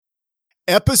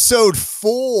Episode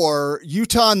 4,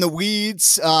 Utah in the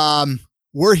Weeds.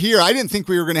 We're here. I didn't think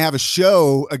we were going to have a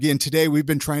show again today. We've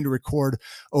been trying to record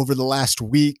over the last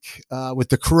week with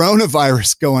the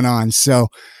coronavirus going on. So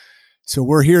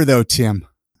we're here though, Tim.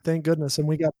 Thank goodness. And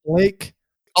we got Blake.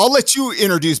 I'll let you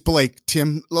introduce Blake,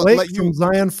 Tim. Blake from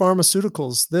Zion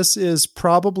Pharmaceuticals. This is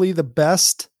probably the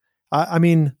best.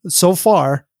 So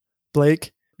far,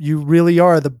 Blake, you really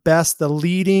are the best, the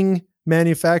leading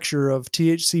manufacturer of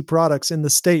THC products in the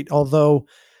state. Although,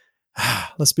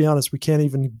 let's be honest, we can't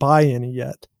even buy any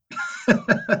yet.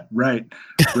 Right.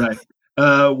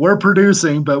 We're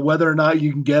producing, but whether or not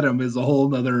you can get them is a whole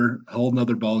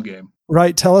nother ball game.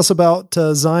 Right. Tell us about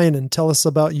Zion and tell us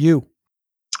about you.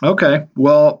 Okay.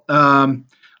 Well,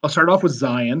 I'll start off with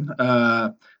Zion.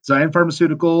 Zion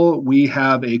Pharmaceutical, we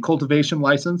have a cultivation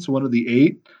license, one of the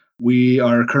 8. We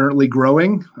are currently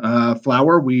growing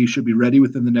flower. We should be ready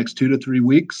within the next 2 to 3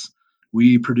 weeks.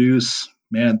 We produce,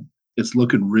 man, it's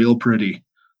looking real pretty.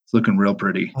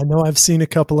 I know I've seen a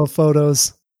couple of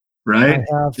photos. Right?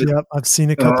 I have. Yep. I've seen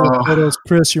a couple of photos.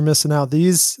 Chris, you're missing out.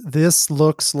 This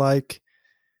looks like,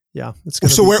 it's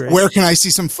going to be great. Where can I see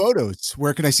some photos?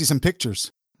 Where can I see some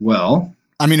pictures? Well,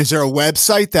 is there a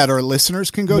website that our listeners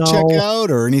can go check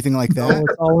out or anything like that? No,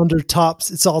 it's all under tops.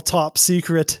 It's all top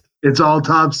secret. It's all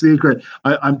top secret.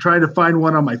 I'm trying to find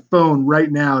one on my phone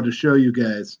right now to show you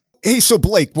guys. Hey, so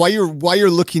Blake, while you're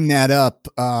looking that up,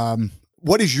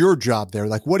 what is your job there?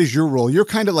 Like, what is your role? You're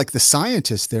kind of like the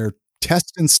scientist there,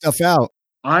 testing stuff out.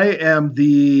 I am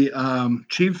the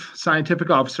chief scientific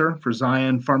officer for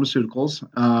Zion Pharmaceuticals.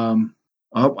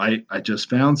 I just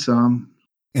found some.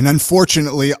 And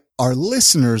unfortunately, our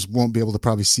listeners won't be able to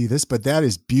probably see this, but that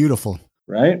is beautiful.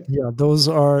 Right? Yeah, those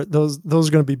are going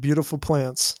to be beautiful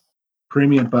plants.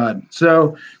 Premium bud.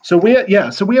 So we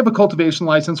have a cultivation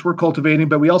license. We're cultivating,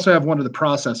 but we also have one of the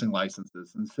processing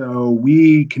licenses. And so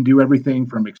we can do everything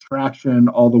from extraction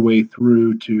all the way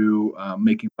through to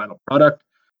making final product.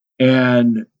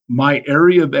 And my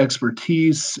area of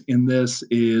expertise in this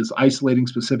is isolating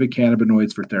specific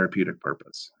cannabinoids for therapeutic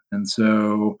purpose. And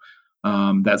so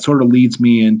that sort of leads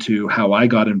me into how I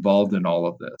got involved in all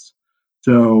of this.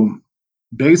 So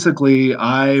basically,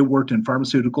 I worked in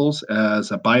pharmaceuticals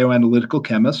as a bioanalytical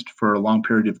chemist for a long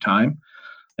period of time.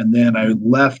 And then I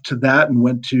left that and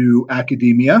went to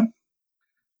academia.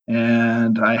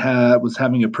 And I was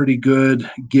having a pretty good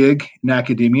gig in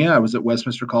academia. I was at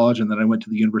Westminster College, and then I went to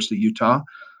the University of Utah.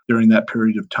 During that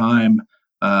period of time,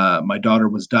 my daughter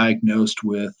was diagnosed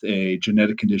with a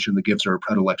genetic condition that gives her a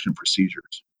predilection for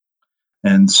seizures.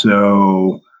 And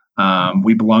so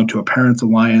we belonged to a parents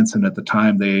alliance, and at the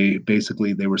time they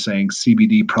were saying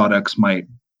CBD products might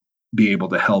be able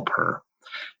to help her.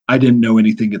 I didn't know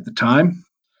anything at the time,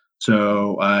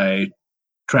 so I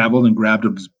traveled and grabbed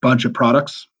a bunch of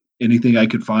products, anything I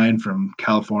could find from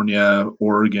California,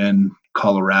 Oregon,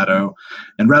 Colorado,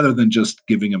 and rather than just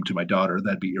giving them to my daughter,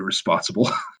 that'd be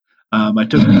irresponsible. I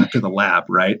took them to the lab,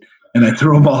 right? And I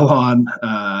threw them all on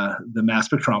the mass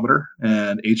spectrometer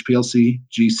and HPLC,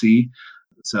 GC.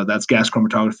 So that's gas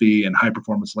chromatography and high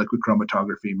performance liquid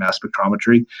chromatography, mass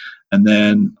spectrometry. And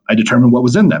then I determined what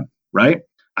was in them, right?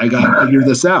 I got to figure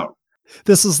this out.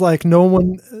 This is like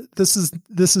this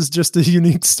is just a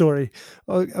unique story.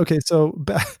 Okay. So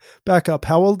back up.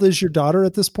 How old is your daughter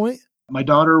at this point? My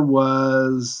daughter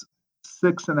was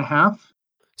 6.5.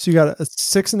 So you got a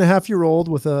 6.5-year-old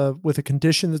with a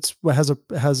condition that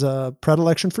has a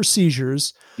predilection for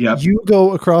seizures. Yep. You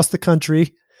go across the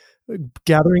country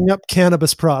gathering up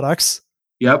cannabis products.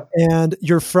 Yep. And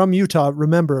you're from Utah.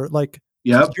 Remember,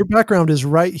 yep. Your background is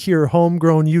right here,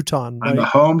 homegrown Utah. Right? I'm a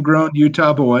homegrown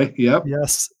Utah boy. Yep.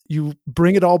 Yes. You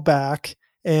bring it all back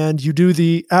and you do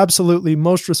the absolutely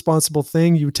most responsible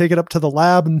thing. You take it up to the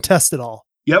lab and test it all.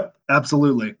 Yep.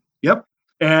 Absolutely. Yep.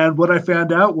 And what I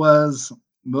found out was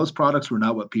most products were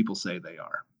not what people say they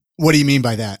are. What do you mean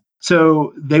by that?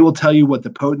 So they will tell you what the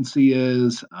potency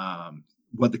is,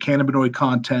 what the cannabinoid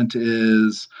content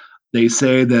is. They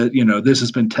say that, this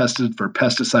has been tested for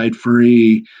pesticide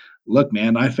free. Look,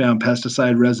 man, I found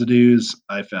pesticide residues.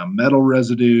 I found metal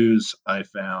residues. I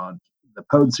found the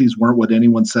potencies weren't what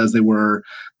anyone says they were.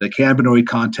 The cannabinoid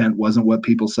content wasn't what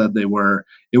people said they were.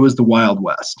 It was the Wild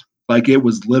West. It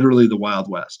was literally the Wild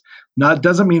West.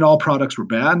 Doesn't mean all products were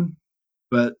bad,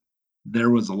 but there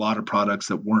was a lot of products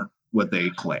that weren't what they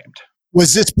claimed.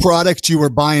 Was this product you were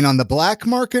buying on the black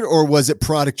market, or was it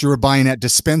product you were buying at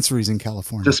dispensaries in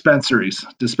California? Dispensaries,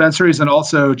 and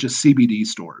also just CBD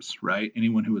stores, right?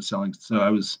 Anyone who was selling.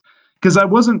 So because I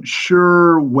wasn't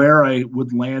sure where I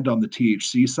would land on the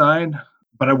THC side,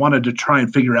 but I wanted to try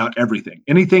and figure out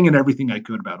anything and everything I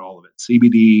could about all of it.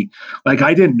 CBD, like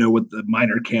I didn't know what the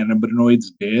minor cannabinoids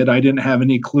did. I didn't have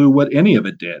any clue what any of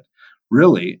it did.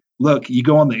 Really, look, you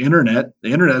go on the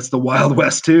internet's the Wild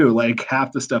West too. Like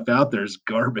half the stuff out there is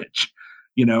garbage,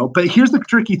 But here's the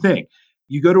tricky thing.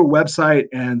 You go to a website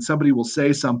and somebody will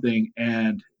say something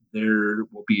and there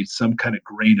will be some kind of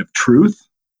grain of truth,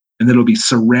 and then it'll be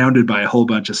surrounded by a whole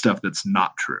bunch of stuff that's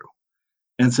not true.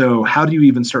 And so how do you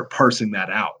even start parsing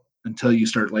that out until you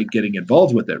start like getting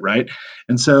involved with it, right?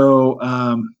 And so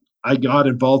I got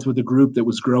involved with a group that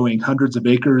was growing hundreds of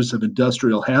acres of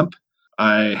industrial hemp.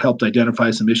 I helped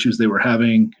identify some issues they were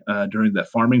having during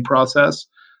that farming process,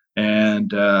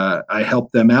 and I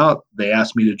helped them out. They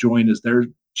asked me to join as their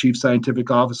chief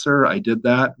scientific officer. I did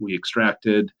that. We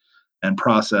extracted and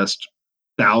processed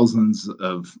thousands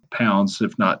of pounds,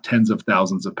 if not tens of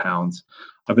thousands of pounds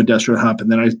of industrial hemp.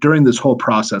 And then during this whole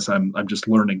process, I'm just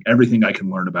learning everything I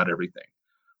can learn about everything,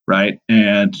 right?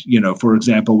 And, for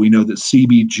example, we know that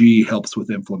CBG helps with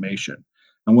inflammation.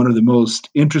 And one of the most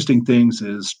interesting things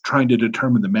is trying to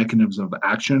determine the mechanism of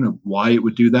action of why it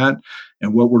would do that.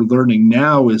 And what we're learning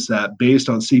now is that based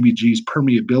on CBG's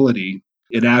permeability,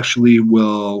 it actually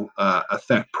will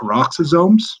affect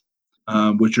peroxisomes,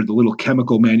 which are the little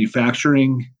chemical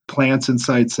manufacturing plants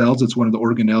inside cells. It's one of the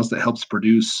organelles that helps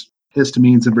produce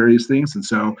histamines and various things. And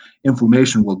so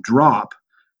inflammation will drop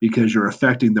because you're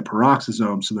affecting the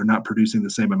peroxisome, so they're not producing the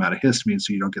same amount of histamine,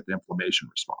 so you don't get the inflammation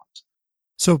response.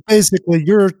 So basically,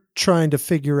 you're trying to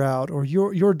figure out, or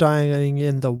you're diving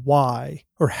in the why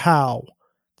or how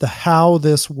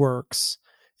this works.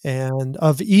 And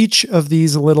of each of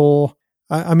these little,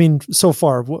 so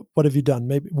far, what have you done?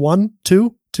 Maybe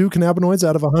two cannabinoids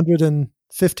out of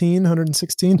 115,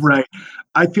 116? Right.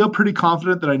 I feel pretty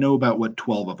confident that I know about what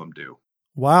 12 of them do.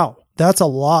 Wow. That's a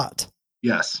lot.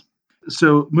 Yes.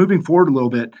 So moving forward a little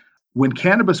bit, when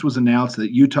cannabis was announced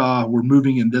that Utah were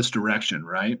moving in this direction,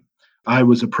 right? I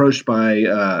was approached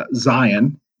by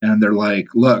Zion, and they're like,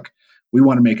 look, we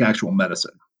want to make actual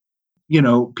medicine.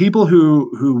 People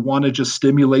who want to just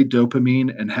stimulate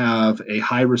dopamine and have a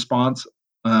high response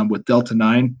with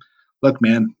Delta-9, look,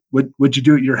 man, what you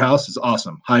do at your house is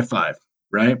awesome. High five,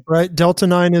 right? Right.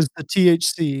 Delta-9 is the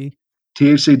THC.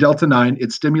 THC Delta-9,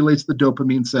 it stimulates the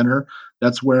dopamine center.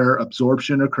 That's where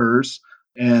absorption occurs.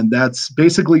 And that's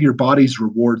basically your body's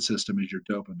reward system is your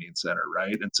dopamine center,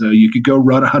 right? And so you could go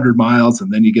run 100 miles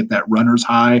and then you get that runner's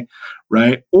high,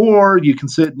 right? Or you can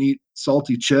sit and eat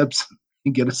salty chips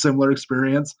and get a similar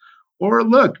experience. Or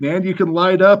look, man, you can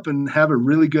light up and have a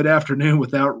really good afternoon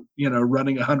without,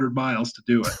 running 100 miles to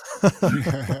do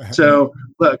it. So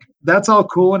look, that's all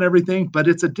cool and everything, but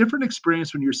it's a different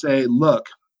experience when you say, look,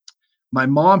 my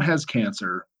mom has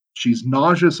cancer. She's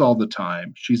nauseous all the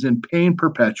time. She's in pain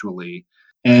perpetually.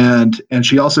 And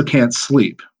she also can't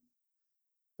sleep.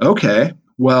 Okay,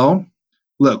 well,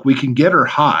 look, we can get her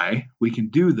high. We can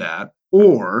do that.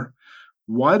 Or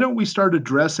why don't we start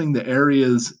addressing the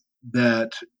areas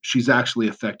that she's actually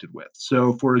affected with?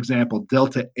 So, for example,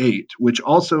 Delta-8, which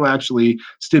also actually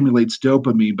stimulates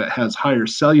dopamine but has higher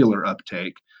cellular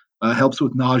uptake, helps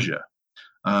with nausea.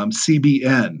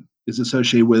 CBN is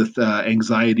associated with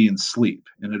anxiety and sleep,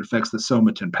 and it affects the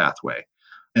somatin pathway.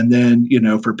 And then,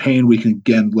 for pain, we can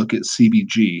again look at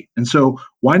CBG. And so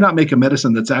why not make a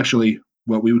medicine that's actually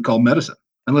what we would call medicine?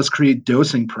 And let's create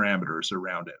dosing parameters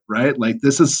around it, right? Like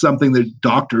this is something that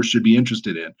doctors should be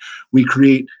interested in. We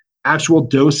create actual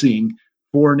dosing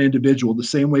for an individual the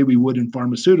same way we would in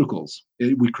pharmaceuticals.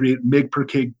 We create mg per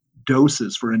kg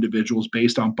doses for individuals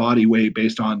based on body weight,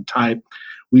 based on type.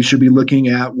 We should be looking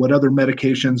at what other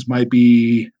medications might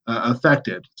be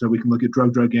affected. So we can look at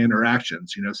drug-drug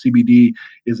interactions. CBD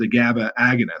is a GABA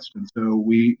agonist. And so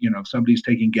if somebody's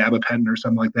taking gabapentin or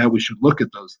something like that, we should look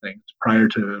at those things prior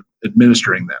to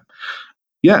administering them.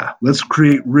 Yeah, let's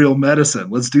create real medicine.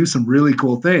 Let's do some really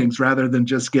cool things rather than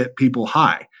just get people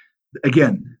high.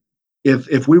 Again,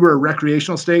 if we were a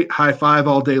recreational state, high five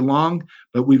all day long,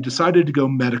 but we've decided to go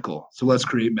medical. So let's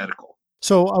create medical.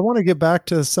 So I want to get back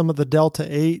to some of the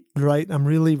Delta-8, right? I'm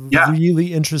really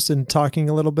interested in talking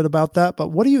a little bit about that. But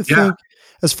what do you think,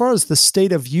 as far as the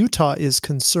state of Utah is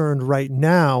concerned right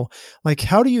now, like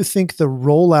how do you think the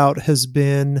rollout has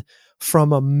been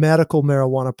from a medical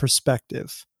marijuana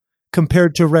perspective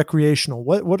compared to recreational?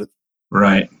 What?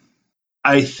 Right.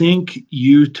 I think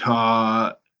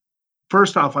Utah,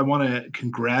 first off, I want to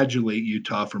congratulate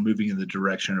Utah for moving in the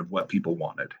direction of what people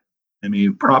wanted. I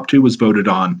mean, Prop 2 was voted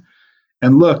on.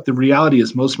 And look, the reality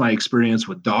is most of my experience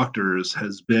with doctors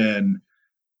has been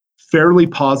fairly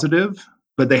positive,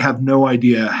 but they have no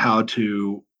idea how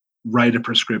to write a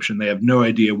prescription. They have no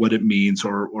idea what it means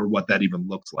or what that even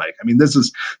looks like. I mean,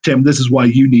 Tim, this is why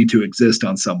you need to exist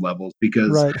on some levels,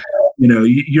 because Right.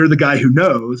 you're the guy who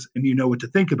knows and you know what to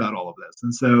think about all of this.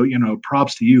 And so,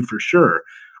 props to you for sure.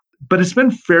 But it's been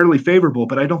fairly favorable,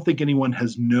 but I don't think anyone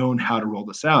has known how to roll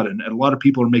this out. And a lot of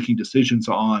people are making decisions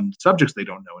on subjects they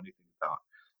don't know anything about.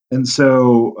 And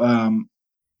so,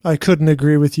 I couldn't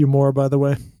agree with you more, by the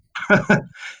way.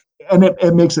 and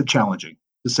it makes it challenging,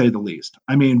 to say the least.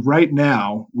 I mean, right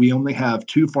now we only have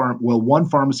one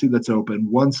pharmacy that's open,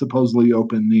 one supposedly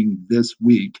opening this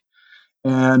week.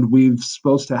 And we were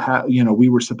supposed to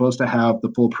have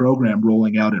the full program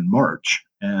rolling out in March.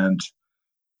 And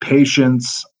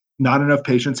not enough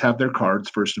patients have their cards,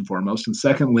 first and foremost. And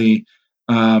secondly,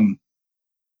 where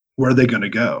are they going to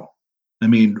go? I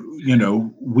mean,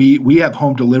 we have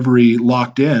home delivery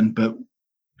locked in, but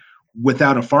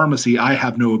without a pharmacy, I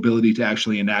have no ability to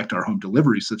actually enact our home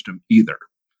delivery system either.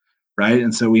 Right.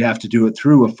 And so we have to do it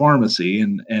through a pharmacy.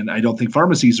 And I don't think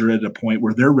pharmacies are at a point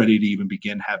where they're ready to even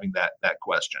begin having that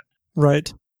question.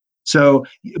 Right. So,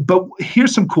 but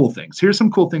here's some cool things. Here's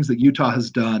some cool things that Utah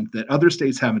has done that other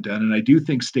states haven't done. And I do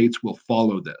think states will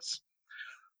follow this.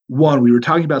 One, we were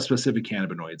talking about specific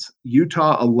cannabinoids.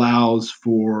 Utah allows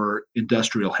for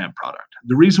industrial hemp product.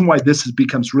 The reason why this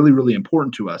becomes really, really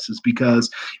important to us is because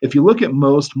if you look at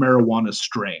most marijuana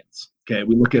strains, okay,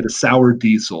 we look at a sour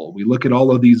diesel, we look at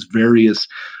all of these various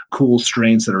cool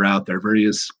strains that are out there,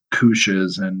 various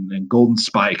Kushas and golden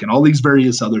spike and all these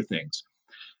various other things.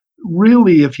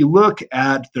 Really, if you look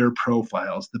at their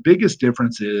profiles, the biggest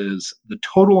difference is the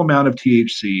total amount of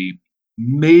THC,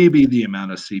 maybe the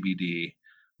amount of CBD.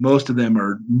 Most of them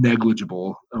are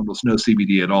negligible, almost no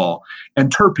CBD at all,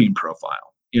 and terpene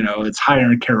profile. It's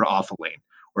higher in caryophyllene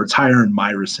or it's higher in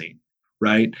myrcene,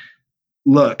 right?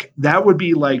 Look, that would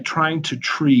be like trying to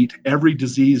treat every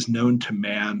disease known to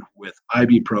man with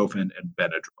ibuprofen and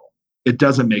Benadryl. It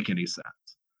doesn't make any sense.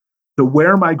 So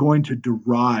where am I going to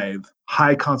derive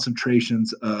high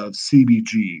concentrations of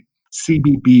CBG,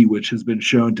 CBB, which has been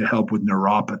shown to help with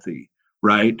neuropathy,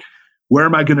 right? Where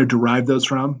am I going to derive those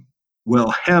from?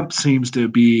 Well, hemp seems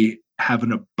to have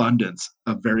an abundance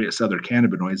of various other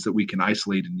cannabinoids that we can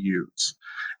isolate and use.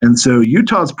 And so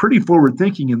Utah's pretty forward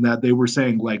thinking in that they were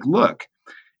saying, like, look,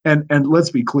 and let's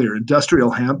be clear,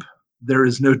 industrial hemp, there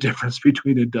is no difference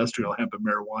between industrial hemp and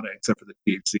marijuana except for the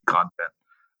THC content.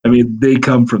 I mean, they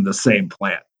come from the same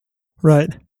plant.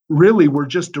 Right. Really, we're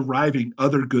just deriving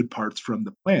other good parts from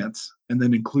the plants and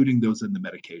then including those in the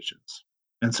medications.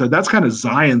 And so that's kind of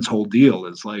Zion's whole deal,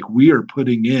 is like we are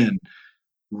putting in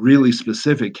really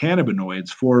specific cannabinoids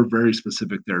for very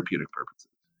specific therapeutic purposes.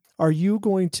 Are you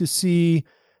going to see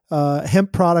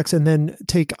hemp products and then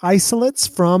take isolates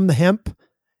from the hemp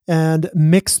and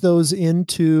mix those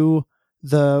into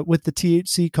with the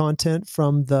THC content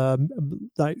from the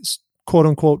quote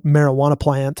unquote marijuana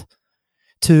plant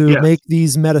to make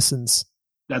these medicines?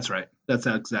 That's right. That's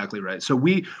exactly right. So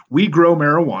we grow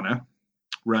marijuana,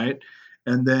 right?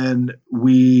 And then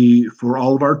for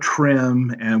all of our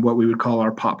trim and what we would call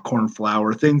our popcorn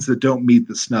flour, things that don't meet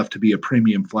the snuff to be a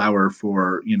premium flour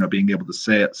for, being able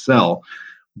to sell,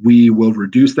 we will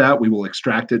reduce that. We will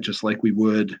extract it just like we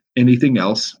would anything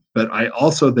else. But I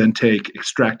also then take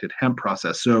extracted hemp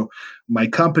process. So my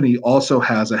company also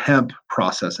has a hemp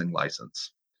processing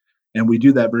license. And we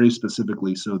do that very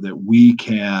specifically so that we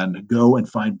can go and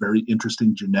find very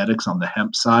interesting genetics on the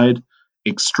hemp side,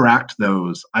 extract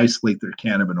those, isolate their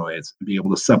cannabinoids, and be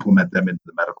able to supplement them into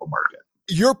the medical market.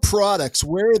 Your products,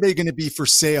 where are they going to be for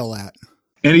sale at?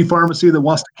 Any pharmacy that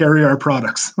wants to carry our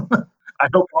products. I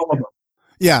hope all of them.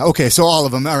 Yeah. Okay. So all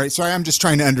of them. All right. Sorry. I'm just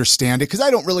trying to understand it because I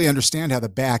don't really understand how the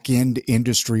back end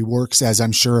industry works, as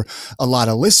I'm sure a lot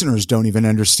of listeners don't even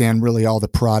understand really all the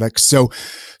products. So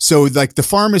like the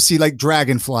pharmacy, like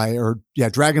Dragonfly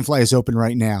is open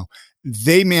right now.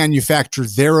 They manufacture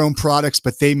their own products,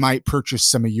 but they might purchase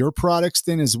some of your products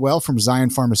then as well from Zion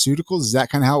Pharmaceuticals. Is that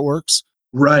kind of how it works?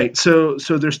 Right. So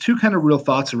there's two kind of real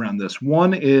thoughts around this.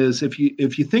 One is if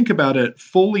you think about it,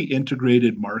 fully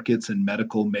integrated markets and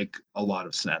medical make a lot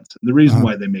of sense. And the reason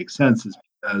why they make sense is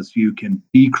because you can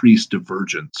decrease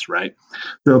divergence, right?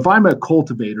 So if I'm a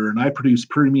cultivator and I produce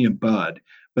premium bud,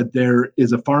 but there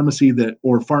is a pharmacy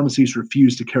or pharmacies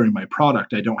refuse to carry my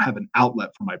product, I don't have an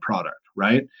outlet for my product,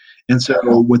 right? And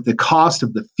so with the cost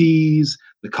of the fees,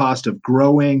 the cost of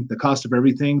growing, the cost of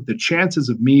everything, the chances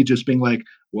of me just being like,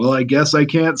 well, I guess I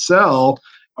can't sell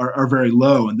are very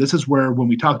low. And this is where, when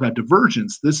we talk about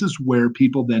divergence, this is where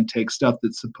people then take stuff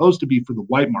that's supposed to be for the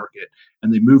white market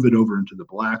and they move it over into the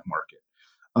black market.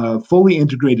 Fully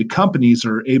integrated companies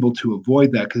are able to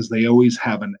avoid that because they always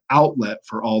have an outlet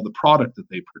for all the product that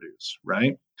they produce,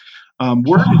 right?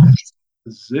 We're in a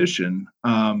position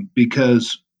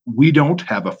because we don't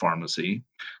have a pharmacy.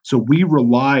 So we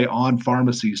rely on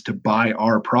pharmacies to buy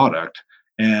our product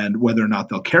and whether or not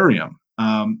they'll carry them.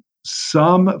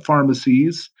 Some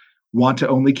pharmacies want to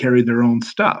only carry their own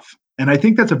stuff. And I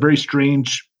think that's a very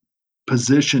strange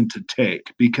position to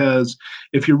take because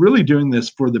if you're really doing this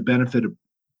for the benefit of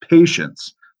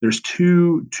patients, there's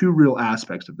two real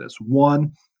aspects of this.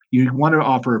 One, you want to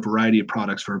offer a variety of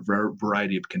products for a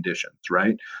variety of conditions,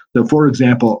 right? So, for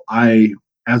example,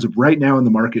 as of right now in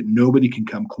the market, nobody can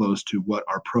come close to what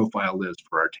our profile is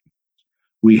for our team.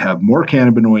 We have more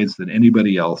cannabinoids than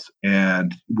anybody else,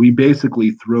 and we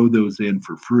basically throw those in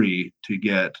for free to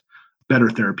get better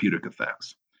therapeutic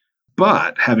effects.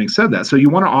 But having said that, so you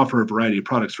want to offer a variety of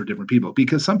products for different people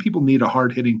because some people need a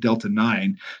hard-hitting Delta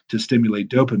 9 to stimulate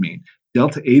dopamine.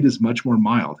 Delta 8 is much more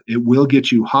mild. It will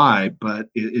get you high, but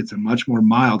it's a much more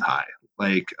mild high.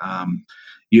 Like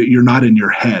you're not in your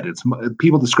head.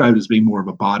 People describe it as being more of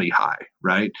a body high,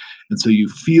 right? And so you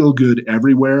feel good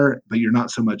everywhere, but you're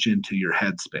not so much into your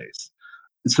headspace.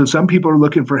 So some people are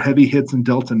looking for heavy hits in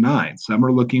Delta 9. Some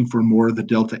are looking for more of the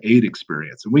Delta 8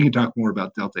 experience. And we can talk more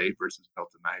about Delta 8 versus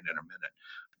Delta 9 in a minute.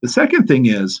 The second thing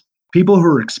is people who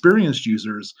are experienced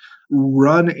users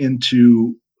run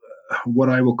into what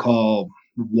I will call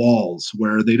walls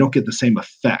where they don't get the same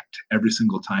effect every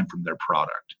single time from their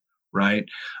product, right?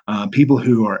 People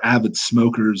who are avid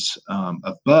smokers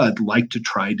of bud like to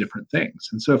try different things.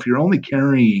 And so if you're only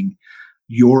carrying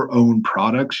your own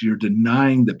products, you're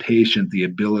denying the patient the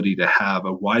ability to have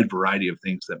a wide variety of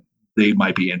things that they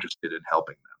might be interested in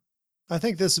helping them. I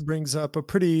think this brings up a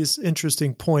pretty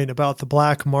interesting point about the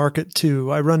black market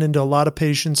too. I run into a lot of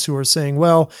patients who are saying,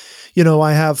 well,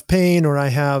 I have pain or I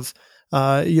have,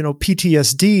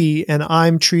 PTSD and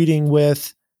I'm treating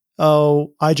with,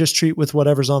 I just treat with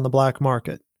whatever's on the black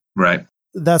market. Right.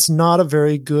 That's not a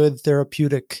very good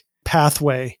therapeutic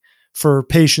pathway for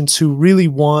patients who really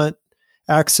want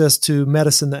access to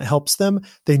medicine that helps them.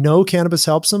 They know cannabis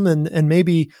helps them. And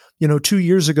maybe, 2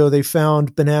 years ago, they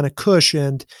found Banana Kush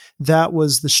and that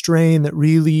was the strain that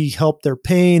really helped their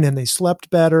pain and they slept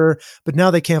better, but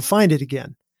now they can't find it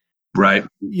again. Right.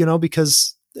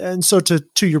 And so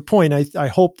to your point, I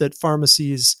hope that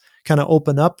pharmacies kind of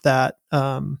open up that,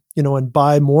 and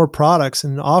buy more products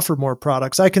and offer more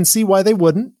products. I can see why they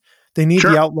wouldn't. They need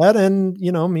the outlet and,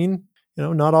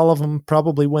 not all of them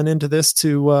probably went into this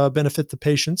to benefit the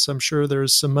patients. I'm sure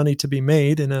there's some money to be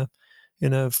made in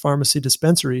a pharmacy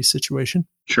dispensary situation.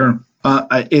 Sure.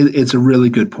 It's a really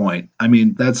good point. I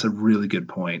mean, that's a really good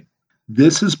point.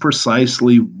 This is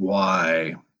precisely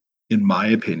why, in my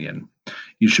opinion,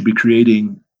 you should be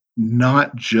creating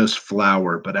not just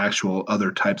flower, but actual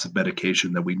other types of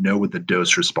medication that we know what the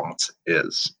dose response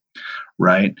is,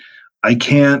 right? I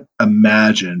can't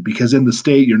imagine, because in the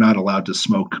state, you're not allowed to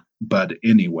smoke bud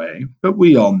anyway, but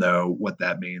we all know what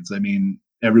that means. I mean,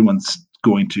 everyone's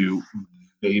going to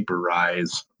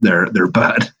vaporize their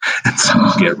bud and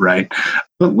smoke it, right?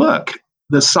 But look,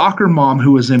 the soccer mom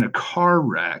who was in a car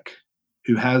wreck,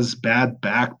 who has bad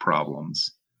back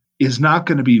problems, is not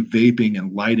going to be vaping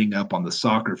and lighting up on the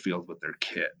soccer field with their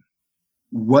kid.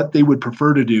 What they would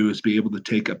prefer to do is be able to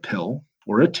take a pill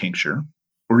or a tincture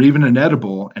or even an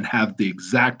edible and have the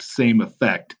exact same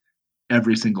effect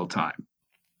every single time.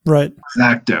 Right.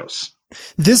 Exact dose.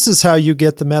 This is how you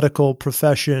get the medical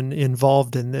profession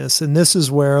involved in this. And this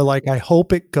is where, I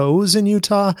hope it goes in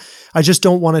Utah. I just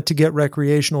don't want it to get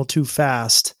recreational too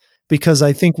fast because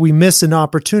I think we miss an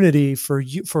opportunity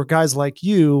for guys like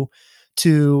you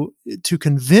to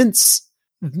convince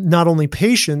not only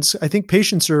patients. I think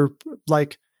patients are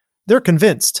they're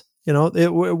convinced,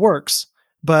 it works,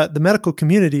 but the medical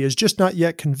community is just not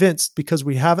yet convinced because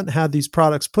we haven't had these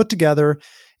products put together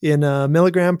in a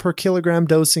milligram per kilogram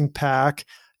dosing pack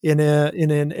in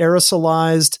an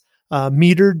aerosolized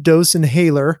metered dose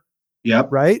inhaler. Yep.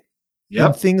 Right. Yep.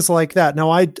 And things like that.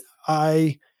 Now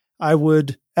I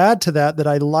would add to that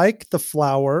I like the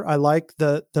flower. I like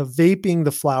the vaping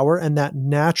the flower and that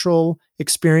natural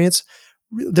experience.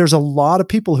 There's a lot of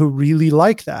people who really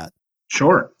like that.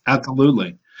 Sure.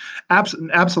 Absolutely.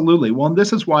 Absolutely. Well, and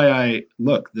this is why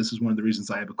this is one of the reasons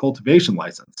I have a cultivation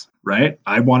license, right?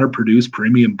 I want to produce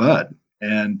premium bud.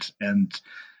 And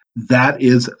that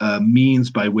is a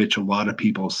means by which a lot of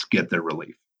people get their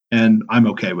relief. And I'm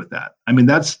okay with that. I mean,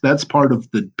 that's part of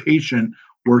the patient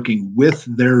working with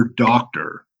their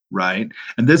doctor, right?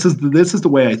 And this is the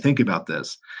way I think about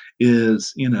this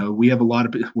is, we have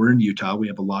we're in Utah, we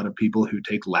have a lot of people who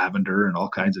take lavender and all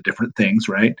kinds of different things,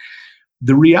 right?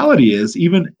 the reality is,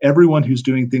 even everyone who's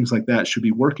doing things like that should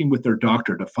be working with their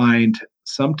doctor to find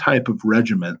some type of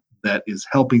regimen that is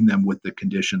helping them with the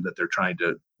condition that they're trying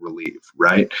to relieve,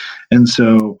 right? And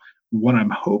so what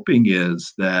I'm hoping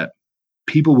is that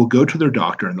people will go to their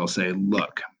doctor and they'll say,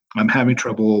 look, I'm having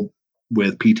trouble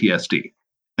with PTSD.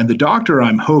 And the doctor,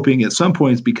 I'm hoping at some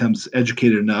point becomes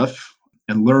educated enough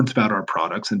and learns about our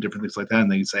products and different things like that.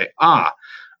 And they can say,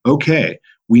 okay,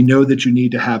 we know that you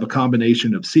need to have a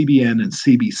combination of CBN and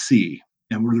CBC.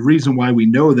 And the reason why we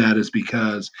know that is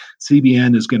because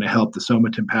CBN is going to help the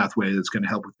somatin pathway that's going to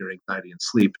help with your anxiety and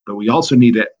sleep. But we also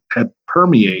need to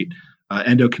permeate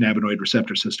endocannabinoid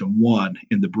receptor system 1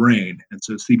 in the brain. And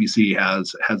so CBC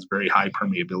has very high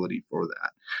permeability for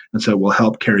that. And so it will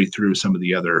help carry through some of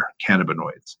the other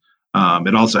cannabinoids.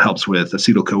 It also helps with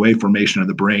acetyl-CoA formation in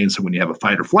the brain. So when you have a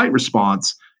fight or flight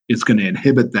response, it's going to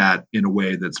inhibit that in a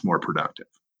way that's more productive,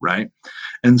 right?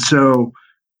 And so,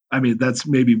 I mean, that's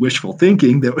maybe wishful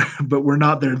thinking, but we're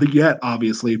not there yet,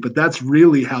 obviously. But that's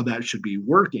really how that should be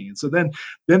working. And so then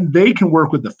they can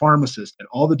work with the pharmacist at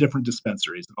all the different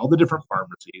dispensaries and all the different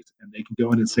pharmacies, and they can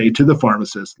go in and say to the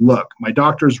pharmacist, look, my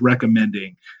doctor's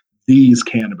recommending these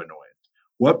cannabinoids.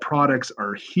 What products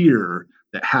are here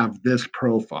that have this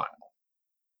profile?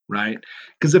 Right?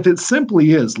 Because if it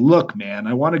simply is, look, man,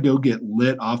 I want to go get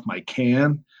lit off my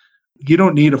can, you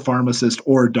don't need a pharmacist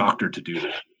or a doctor to do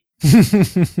that.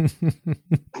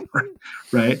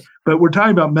 Right? But we're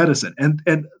talking about medicine.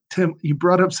 And Tim, you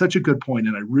brought up such a good point,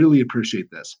 and I really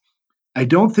appreciate this. I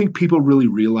don't think people really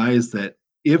realize that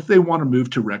if they want to move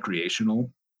to recreational,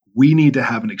 we need to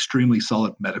have an extremely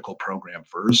solid medical program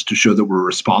first to show that we're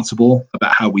responsible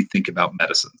about how we think about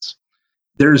medicines.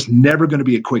 There's never going to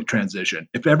be a quick transition.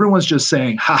 If everyone's just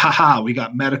saying, ha, we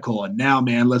got medical, and now,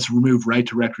 man, let's move right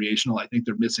to recreational, I think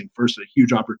they're missing, first, a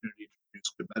huge opportunity to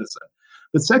produce good medicine.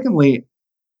 But secondly,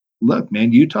 look,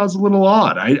 man, Utah's a little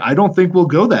odd. I don't think we'll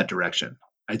go that direction.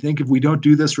 I think if we don't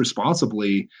do this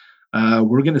responsibly,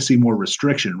 we're going to see more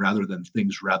restriction rather than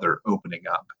things rather opening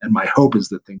up. And my hope is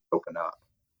that things open up.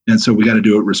 And so we got to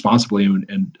do it responsibly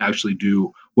and actually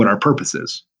do what our purpose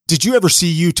is. Did you ever see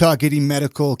Utah getting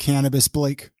medical cannabis,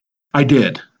 Blake? I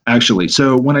did, actually.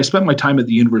 So when I spent my time at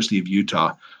the University of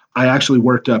Utah, I actually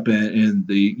worked up in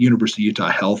the University of Utah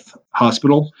Health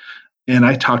Hospital, and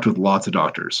I talked with lots of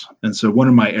doctors. And so one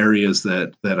of my areas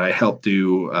that I helped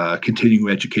do continuing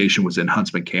education was in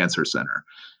Huntsman Cancer Center.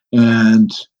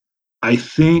 And I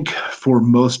think for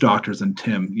most doctors, and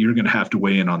Tim, you're going to have to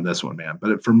weigh in on this one, man,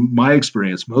 but from my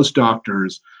experience, most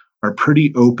doctors are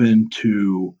pretty open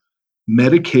to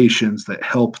medications that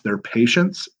help their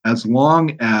patients as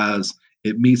long as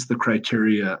it meets the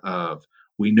criteria of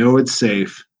we know it's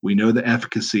safe, we know the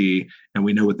efficacy, and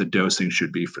we know what the dosing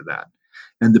should be for that.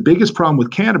 And the biggest problem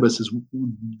with cannabis is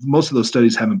most of those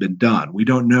studies haven't been done. We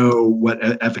don't know what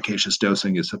efficacious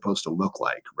dosing is supposed to look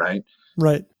like, right?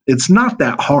 Right. It's not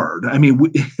that hard. I mean,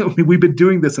 we've been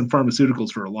doing this in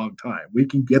pharmaceuticals for a long time. We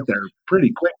can get there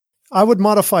pretty quick. I would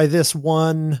modify this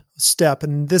one step,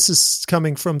 and this is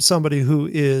coming from somebody who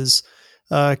is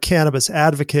a cannabis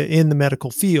advocate in the medical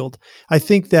field. I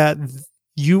think that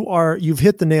you've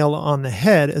hit the nail on the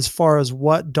head as far as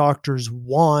what doctors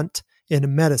want in a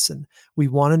medicine. We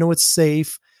want to know it's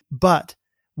safe, but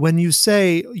when you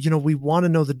say, we want to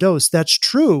know the dose, that's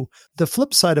true. The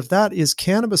flip side of that is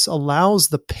cannabis allows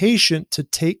the patient to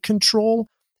take control.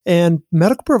 And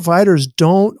medical providers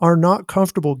are not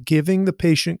comfortable giving the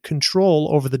patient control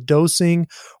over the dosing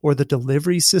or the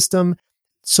delivery system.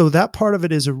 So that part of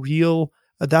it is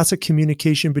that's a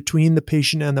communication between the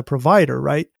patient and the provider,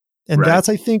 right? And That's,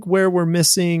 I think, where we're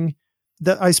missing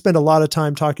that. I spend a lot of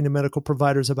time talking to medical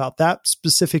providers about that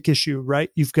specific issue, right?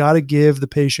 You've got to give the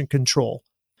patient control.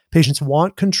 Patients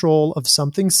want control of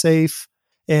something safe,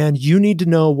 and you need to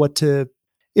know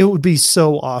it would be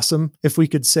so awesome if we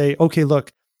could say, okay,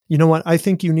 look, you know what? I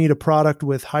think you need a product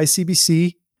with high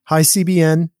CBC, high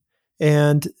CBN,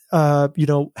 and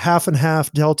half and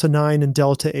half Delta 9 and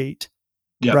Delta 8.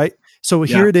 Yep. Right? So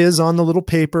here it is on the little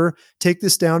paper. Take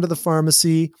this down to the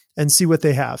pharmacy and see what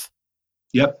they have.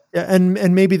 Yep.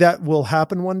 And maybe that will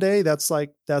happen one day. That's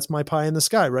my pie in the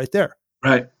sky right there.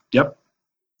 Right. Yep.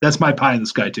 That's my pie in the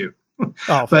sky too.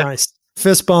 Oh, nice.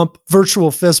 Fist bump,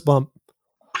 virtual fist bump.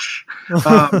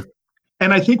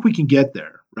 And I think we can get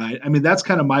there. Right. I mean, that's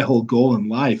kind of my whole goal in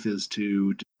life is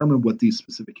to determine what these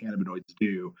specific cannabinoids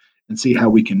do and see how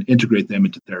we can integrate them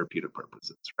into therapeutic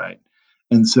purposes. Right.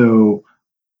 And so,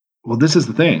 well, this is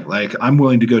the thing. Like, I'm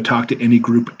willing to go talk to any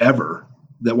group ever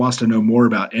that wants to know more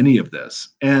about any of this.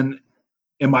 And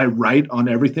am I right on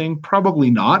everything?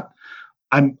 Probably not.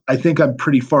 I think I'm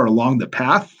pretty far along the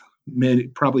path,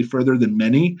 probably further than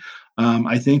many.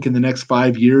 I think in the next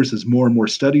 5 years, as more and more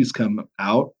studies come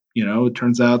out, it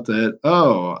turns out that,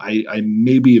 I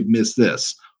maybe have missed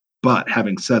this. But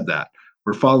having said that,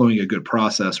 we're following a good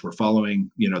process. We're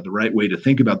following, the right way to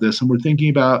think about this, and we're thinking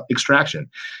about extraction.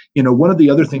 One of the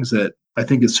other things that I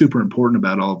think is super important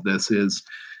about all of this is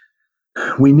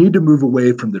we need to move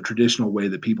away from the traditional way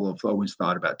that people have always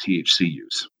thought about THC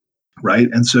use. Right.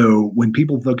 And so when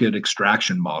people look at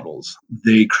extraction models,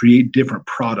 they create different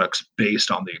products based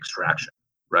on the extraction.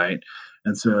 Right.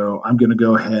 And so I'm going to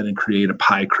go ahead and create a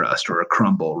pie crust or a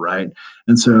crumble. Right.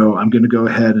 And so I'm going to go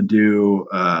ahead and do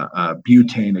a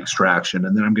butane extraction.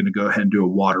 And then I'm going to go ahead and do a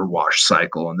water wash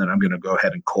cycle. And then I'm going to go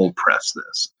ahead and cold press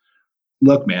this.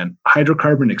 Look, man,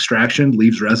 hydrocarbon extraction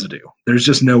leaves residue. There's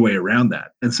just no way around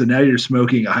that. And so now you're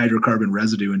smoking a hydrocarbon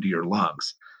residue into your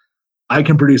lungs. I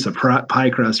can produce a pie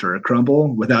crust or a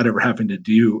crumble without ever having to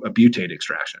do a butane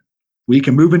extraction. We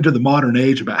can move into the modern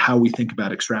age about how we think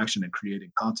about extraction and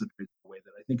creating concentrate in a way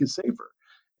that I think is safer.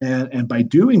 And by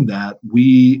doing that,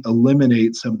 we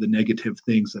eliminate some of the negative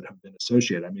things that have been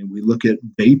associated. I mean, we look at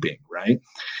vaping, right?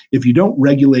 If you don't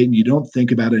regulate and you don't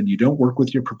think about it and you don't work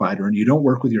with your provider and you don't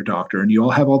work with your doctor and you all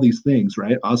have all these things,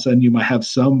 right? All of a sudden you might have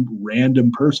some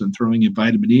random person throwing in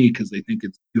vitamin E because they think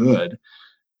it's good.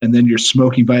 And then you're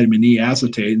smoking vitamin E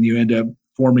acetate and you end up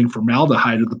forming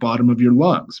formaldehyde at the bottom of your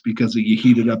lungs because you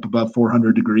heat it up above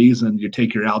 400 degrees and you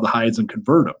take your aldehydes and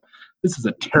convert them. This is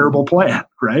a terrible plan,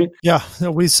 right? Yeah,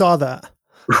 we saw that.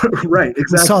 Right,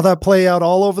 exactly. We saw that play out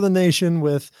all over the nation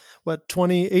with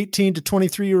 18 to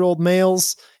 23-year-old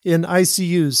males in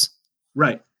ICUs.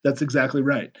 Right, that's exactly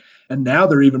right. And now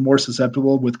they're even more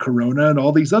susceptible with corona and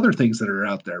all these other things that are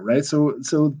out there, right?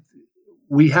 So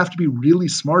we have to be really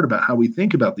smart about how we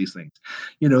think about these things.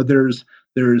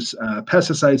 There's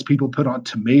pesticides people put on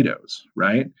tomatoes,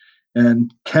 right?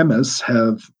 And chemists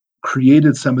have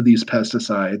created some of these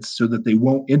pesticides so that they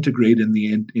won't integrate in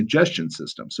the ingestion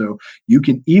system. So you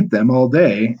can eat them all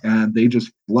day and they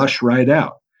just flush right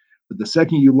out. But the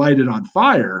second you light it on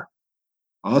fire,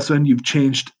 all of a sudden you've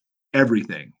changed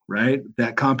everything, right?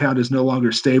 That compound is no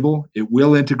longer stable. It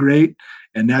will integrate.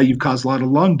 And now you've caused a lot of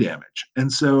lung damage.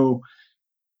 And so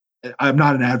I'm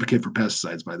not an advocate for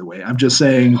pesticides, by the way. I'm just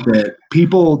saying that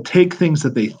people take things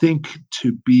that they think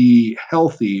to be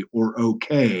healthy or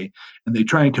okay, and they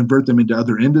try and convert them into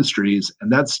other industries.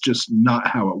 And that's just not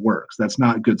how it works. That's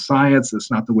not good science.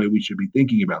 That's not the way we should be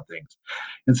thinking about things.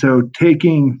 And so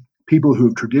taking people who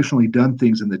have traditionally done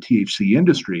things in the THC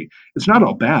industry, it's not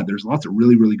all bad. There's lots of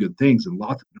really, really good things and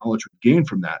lots of knowledge we gain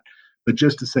from that. But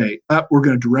just to say, we're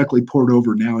going to directly port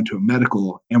over now into a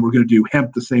medical, and we're going to do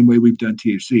hemp the same way we've done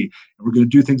THC, and we're going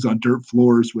to do things on dirt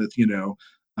floors with,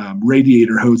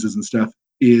 radiator hoses and stuff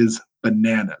is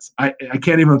bananas. I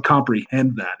can't even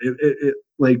comprehend that.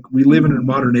 Like we live in a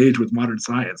modern age with modern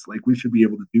science. Like we should be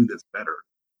able to do this better.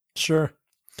 Sure.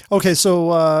 Okay,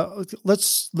 so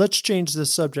let's change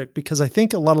this subject because I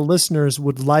think a lot of listeners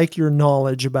would like your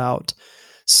knowledge about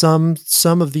some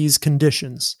of these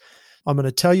conditions. I'm going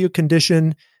to tell you a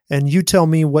condition, and you tell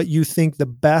me what you think the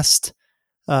best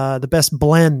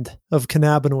blend of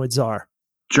cannabinoids are.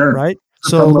 Sure. Right.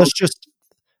 So let's just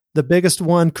the biggest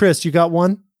one. Chris, you got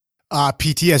one?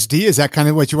 PTSD. Is that kind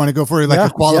of what you want to go for?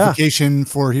 Like a qualification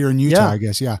for here in Utah, I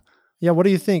guess. Yeah. Yeah. What do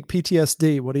you think?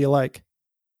 PTSD. What do you like?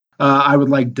 I would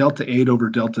like Delta 8 over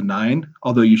Delta 9,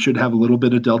 although you should have a little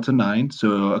bit of Delta 9.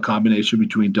 So a combination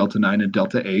between Delta 9 and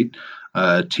Delta 8,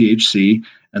 THC.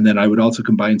 And then I would also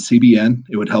combine CBN.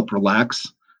 It would help relax.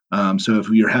 So if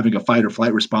you're having a fight or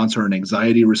flight response or an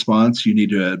anxiety response, you need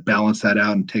to balance that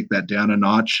out and take that down a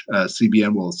notch.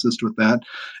 CBN will assist with that.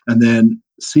 And then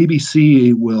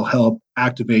CBC will help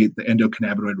activate the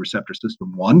endocannabinoid receptor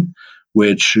system 1,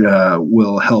 which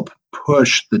will help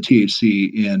push the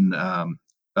THC in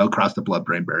across the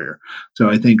blood-brain barrier. So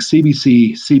I think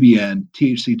CBC, CBN,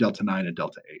 THC, Delta 9, and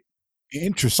Delta 8.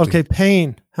 Interesting. Okay,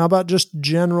 pain. How about just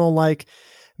general,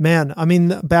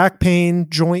 back pain,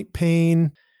 joint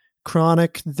pain,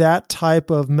 chronic, that type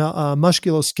of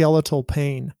musculoskeletal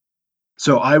pain?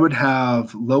 So I would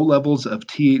have low levels of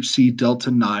THC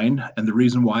Delta 9. And the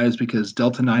reason why is because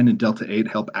Delta 9 and Delta 8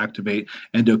 help activate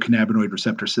endocannabinoid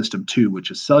receptor system 2, which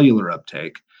is cellular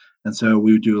uptake. And so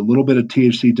we would do a little bit of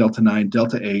THC Delta 9,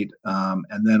 Delta 8,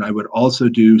 and then I would also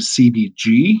do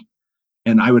CBG,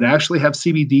 and I would actually have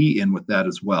CBD in with that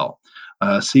as well.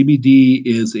 CBD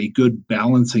is a good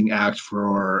balancing act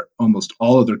for almost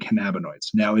all other cannabinoids.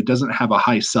 Now, it doesn't have a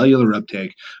high cellular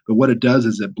uptake, but what it does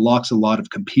is it blocks a lot of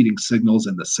competing signals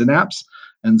in the synapse.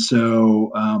 And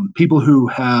so people who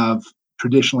have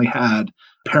traditionally had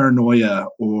paranoia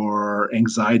or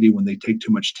anxiety when they take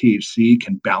too much THC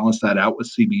can balance that out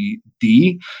with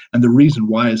CBD. And the reason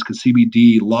why is because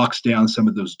CBD locks down some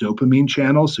of those dopamine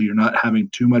channels, so you're not having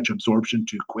too much absorption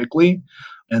too quickly.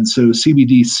 And so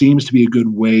CBD seems to be a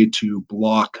good way to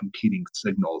block competing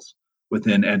signals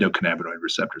within endocannabinoid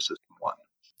receptor system 1.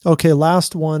 Okay,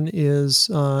 last one is,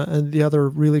 and the other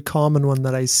really common one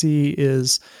that I see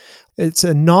is it's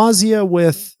a nausea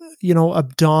with,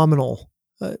 abdominal,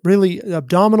 really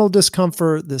abdominal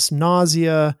discomfort, this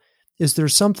nausea. Is there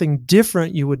something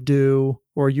different you would do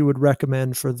or you would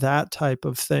recommend for that type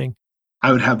of thing?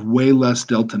 I would have way less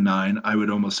Delta 9. I would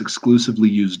almost exclusively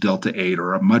use Delta 8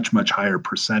 or a much, much higher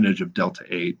percentage of Delta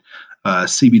 8,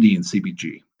 CBD and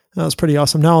CBG. That was pretty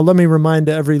awesome. Now, let me remind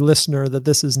every listener that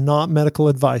this is not medical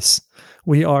advice.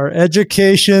 We are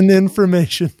education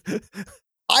information.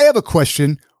 I have a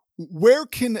question. Where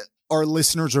can our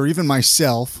listeners, or even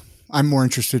myself, I'm more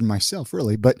interested in myself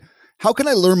really, but how can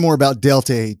I learn more about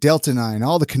Delta 8, Delta 9,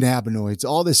 all the cannabinoids,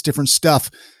 all this different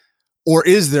stuff? Or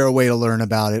is there a way to learn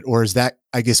about it? Or is that,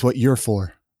 I guess, what you're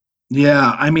for?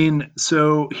 Yeah, I mean,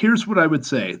 so here's what I would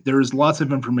say. There's lots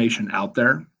of information out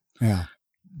there. Yeah.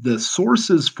 The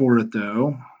sources for it,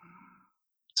 though,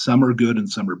 some are good and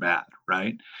some are bad,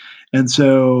 right? And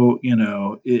so,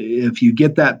 if you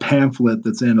get that pamphlet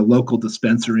that's in a local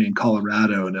dispensary in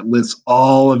Colorado and it lists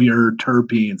all of your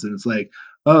terpenes and it's like,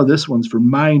 oh, this one's for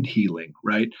mind healing,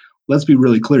 right? Let's be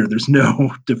really clear. There's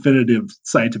no definitive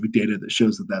scientific data that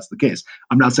shows that that's the case.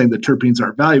 I'm not saying that terpenes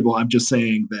aren't valuable. I'm just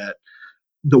saying that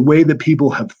the way that people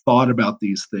have thought about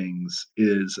these things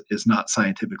is not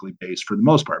scientifically based for the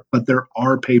most part, but there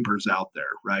are papers out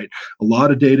there, right? A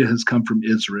lot of data has come from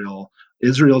Israel.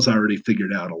 Israel's already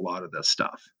figured out a lot of this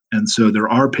stuff. And so there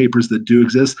are papers that do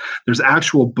exist. There's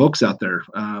actual books out there,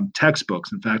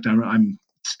 textbooks. In fact, I'm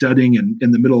studying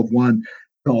in the middle of one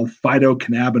called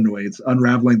Phytocannabinoids,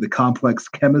 Unraveling the Complex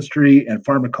Chemistry and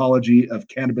Pharmacology of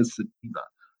Cannabis Sativa.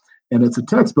 And it's a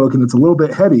textbook and it's a little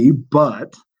bit heady,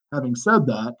 but having said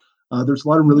that, there's a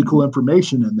lot of really cool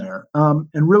information in there.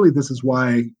 And really, this is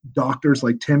why doctors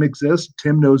like Tim exist.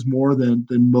 Tim knows more than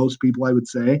most people, I would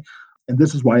say. And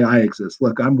this is why I exist.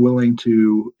 Look, I'm willing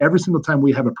to, every single time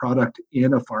we have a product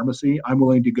in a pharmacy, I'm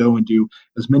willing to go and do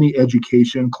as many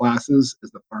education classes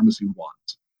as the pharmacy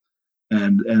wants.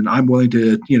 And I'm willing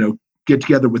to, get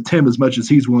together with Tim as much as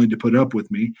he's willing to put up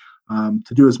with me to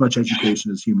do as much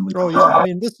education as humanly possible. Oh, yeah. I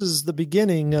mean, this is the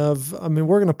beginning of,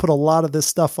 we're going to put a lot of this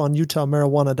stuff on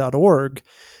utahmarijuana.org.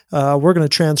 We're going to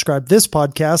transcribe this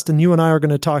podcast, and you and I are going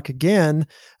to talk again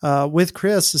with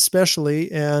Chris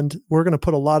especially, and we're going to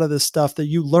put a lot of this stuff that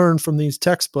you learn from these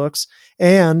textbooks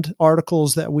and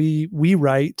articles that we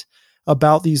write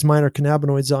about these minor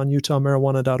cannabinoids on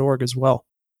utahmarijuana.org as well.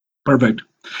 Perfect.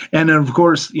 And then, of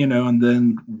course, and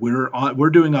then we're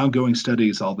doing ongoing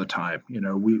studies all the time.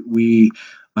 We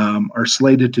are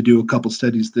slated to do a couple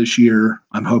studies this year.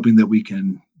 I'm hoping that we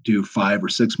can do 5 or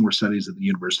 6 more studies at the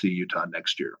University of Utah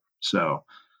next year. So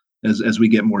as we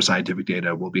get more scientific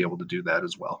data, we'll be able to do that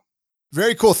as well.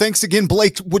 Very cool. Thanks again,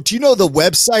 Blake. Do you know the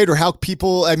website or how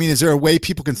people, is there a way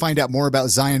people can find out more about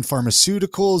Zion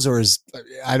Pharmaceuticals, or is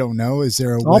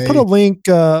there a way? I'll put a link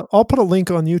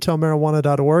on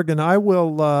utahmarijuana.org, and I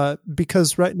will,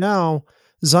 because right now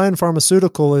Zion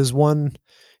Pharmaceutical is one,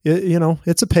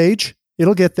 it's a page,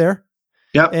 it'll get there.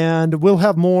 Yeah. And we'll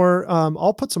have more,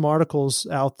 I'll put some articles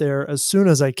out there as soon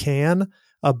as I can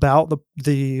about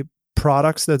the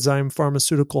products that Zion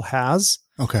Pharmaceutical has.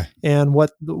 Okay. And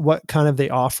what kind of they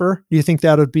offer. Do you think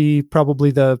that would be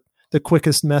probably the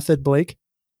quickest method, Blake?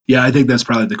 Yeah, I think that's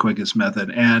probably the quickest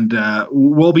method. And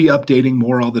we'll be updating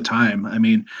more all the time.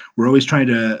 We're always trying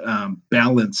to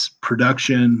balance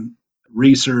production,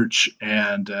 research,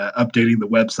 and updating the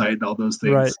website and all those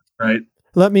things. Right.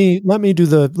 Let me do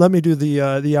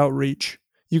the outreach.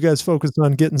 You guys focus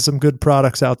on getting some good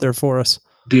products out there for us.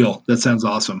 Deal. That sounds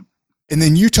awesome. And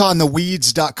then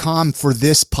utahontheweeds.com for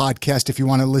this podcast. If you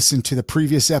want to listen to the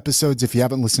previous episodes, if you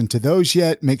haven't listened to those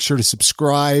yet, make sure to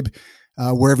subscribe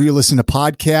wherever you listen to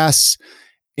podcasts.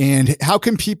 And how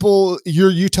can people, you're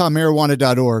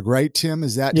utahmarijuana.org, right, Tim?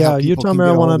 Is that? Yeah,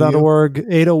 utahmarijuana.org,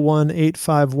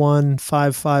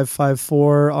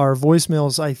 801-851-5554. Our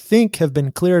voicemails, I think, have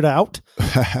been cleared out.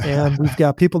 And we've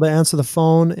got people to answer the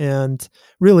phone. And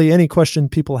really any question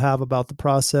people have about the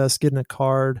process, getting a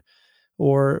card,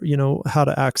 or, how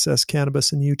to access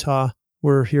cannabis in Utah,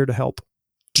 we're here to help.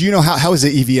 Do you know how is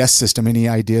the EVS system? Any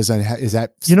ideas? Is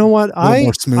that,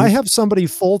 I have somebody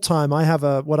full-time. I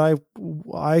have what I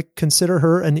consider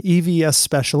her an EVS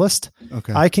specialist.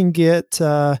 Okay. I can get, if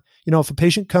a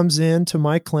patient comes in to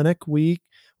my clinic, we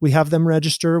We have them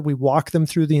register. We walk them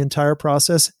through the entire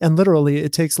process. And literally,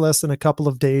 it takes less than a couple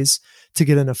of days to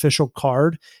get an official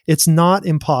card. It's not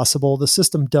impossible. The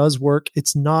system does work.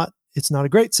 It's not a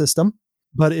great system,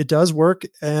 but it does work.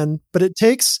 But it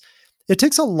takes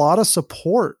a lot of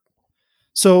support.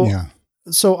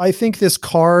 So I think this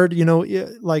card,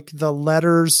 like the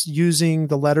letters, using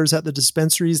the letters at the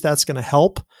dispensaries, that's going to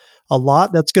help a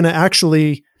lot. That's going to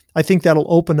actually, I think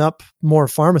that'll open up more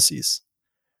pharmacies,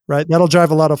 right? That'll drive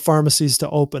a lot of pharmacies to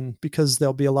open because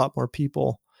there'll be a lot more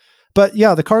people. But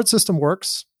yeah, the card system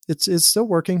works. It's still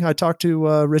working. I talked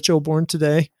to Rich O'Born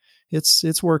today.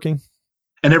 It's working.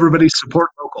 And everybody support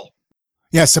local.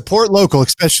 Yeah, support local,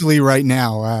 especially right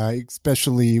now,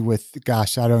 especially with,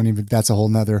 gosh, that's a whole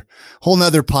nother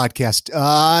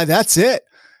podcast. That's it.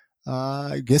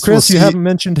 I guess Chris, you haven't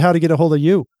mentioned how to get a hold of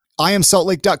you.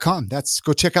 IamSaltLake.com.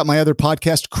 Go check out my other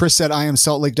podcast, Chris at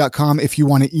IamSaltLake.com. If you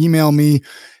want to email me,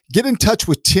 get in touch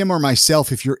with Tim or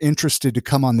myself if you're interested to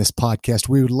come on this podcast.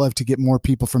 We would love to get more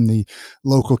people from the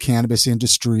local cannabis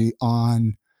industry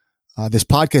on this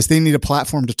podcast. They need a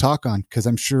platform to talk on because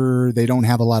I'm sure they don't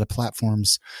have a lot of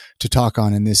platforms to talk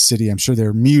on in this city. I'm sure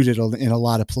they're muted in a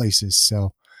lot of places.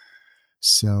 So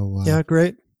yeah,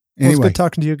 great. Anyway, it was good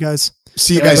talking to you guys.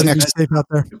 See you guys next. Safe out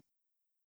there.